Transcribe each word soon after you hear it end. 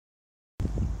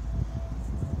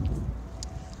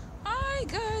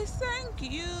I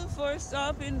thank you for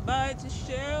stopping by to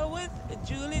share with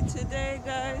Julie today,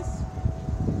 guys.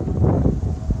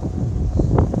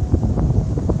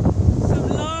 Some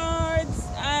lords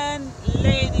and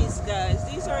ladies, guys.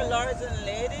 These are lords and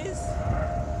ladies.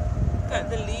 Got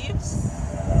the leaves.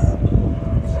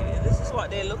 Okay, this is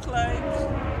what they look like.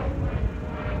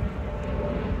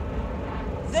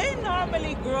 They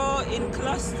normally grow in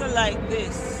cluster like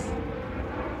this.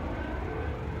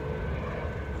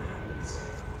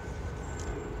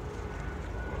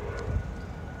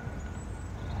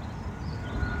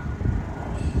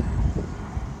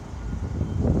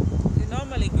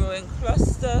 Grow in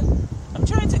cluster. I'm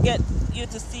trying to get you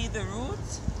to see the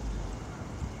roots,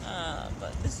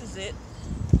 but this is it.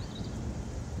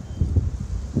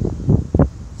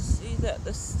 See that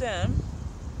the stem,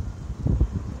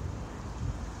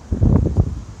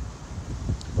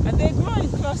 and they grow in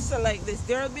cluster like this.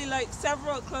 There will be like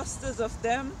several clusters of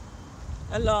them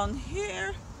along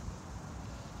here.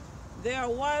 They are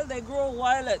wild. They grow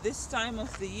wild at this time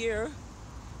of the year.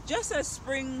 Just as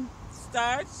spring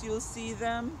starts, you'll see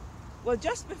them. Well,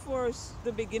 just before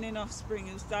the beginning of spring,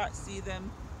 you start see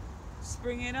them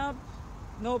springing up.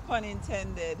 No pun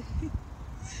intended.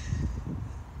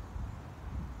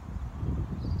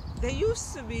 They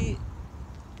used to be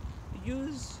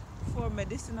used for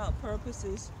medicinal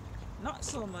purposes. Not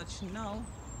so much now,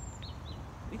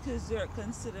 because they're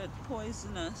considered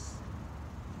poisonous.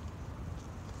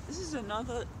 This is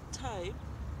another type.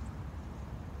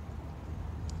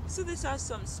 So this has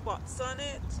some spots on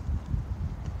it.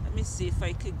 Let me see if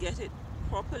I could get it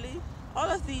properly. All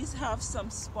of these have some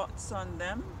spots on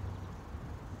them.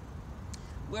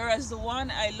 Whereas the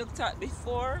one I looked at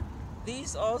before,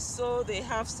 these also, they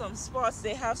have some spots.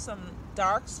 They have some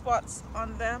dark spots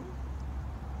on them.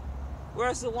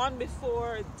 Whereas the one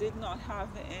before did not have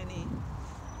any.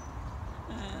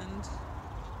 And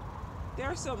there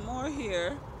are some more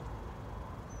here.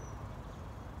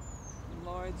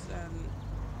 Lords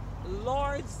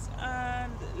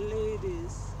and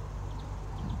ladies.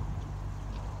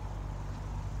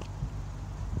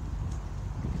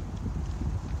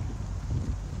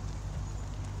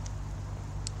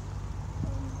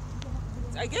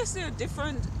 I guess there are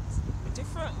different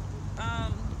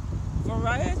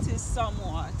varieties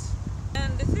somewhat.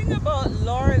 And the thing about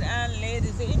lord and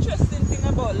ladies, the interesting thing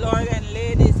about lord and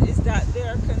ladies is that they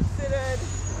are considered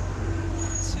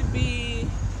to be,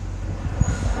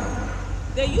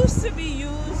 they used to be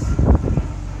used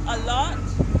a lot.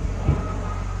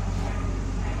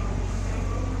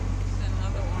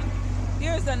 Another one.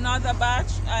 Here's another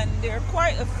batch, and there are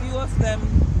quite a few of them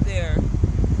there.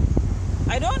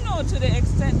 I don't know to the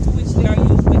extent to which they are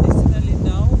used medicinally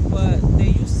now, but they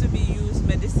used to be used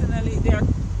medicinally. They are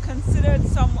considered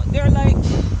somewhat, they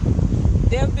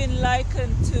have been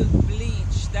likened to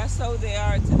bleach. That's how they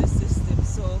are to the system.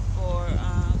 So for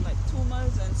like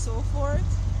tumors and so forth,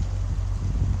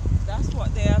 that's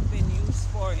what they have been used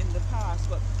for in the past.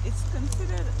 But it's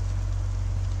considered,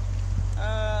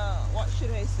 what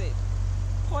should I say,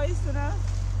 poisonous.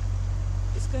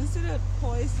 It's considered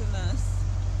poisonous.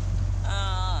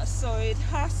 So it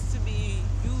has to be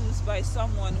used by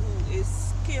someone who is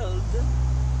skilled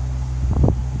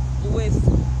with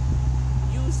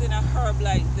using a herb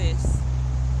like this.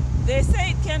 They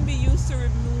say it can be used to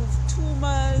remove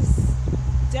tumors,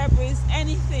 debris,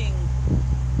 anything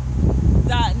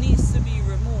that needs to be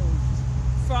removed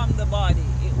from the body.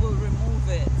 It will remove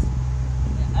it.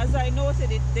 As I noted,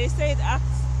 they say it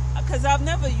acts, because I've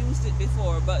never used it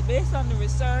before, but based on the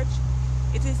research,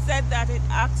 it is said that it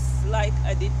acts like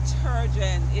a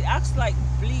detergent. It acts like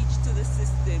bleach to the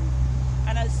system.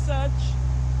 And as such,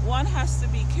 one has to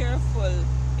be careful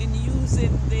in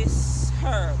using this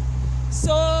herb.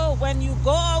 So when you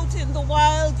go out in the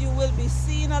wild, you will be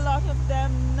seeing a lot of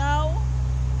them now.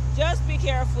 Just be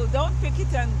careful. Don't pick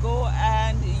it and go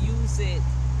and use it.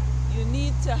 You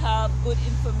need to have good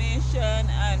information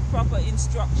and proper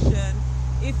instruction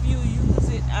if you use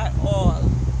it at all.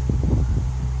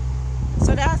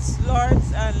 So that's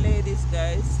lords and ladies,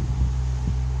 guys.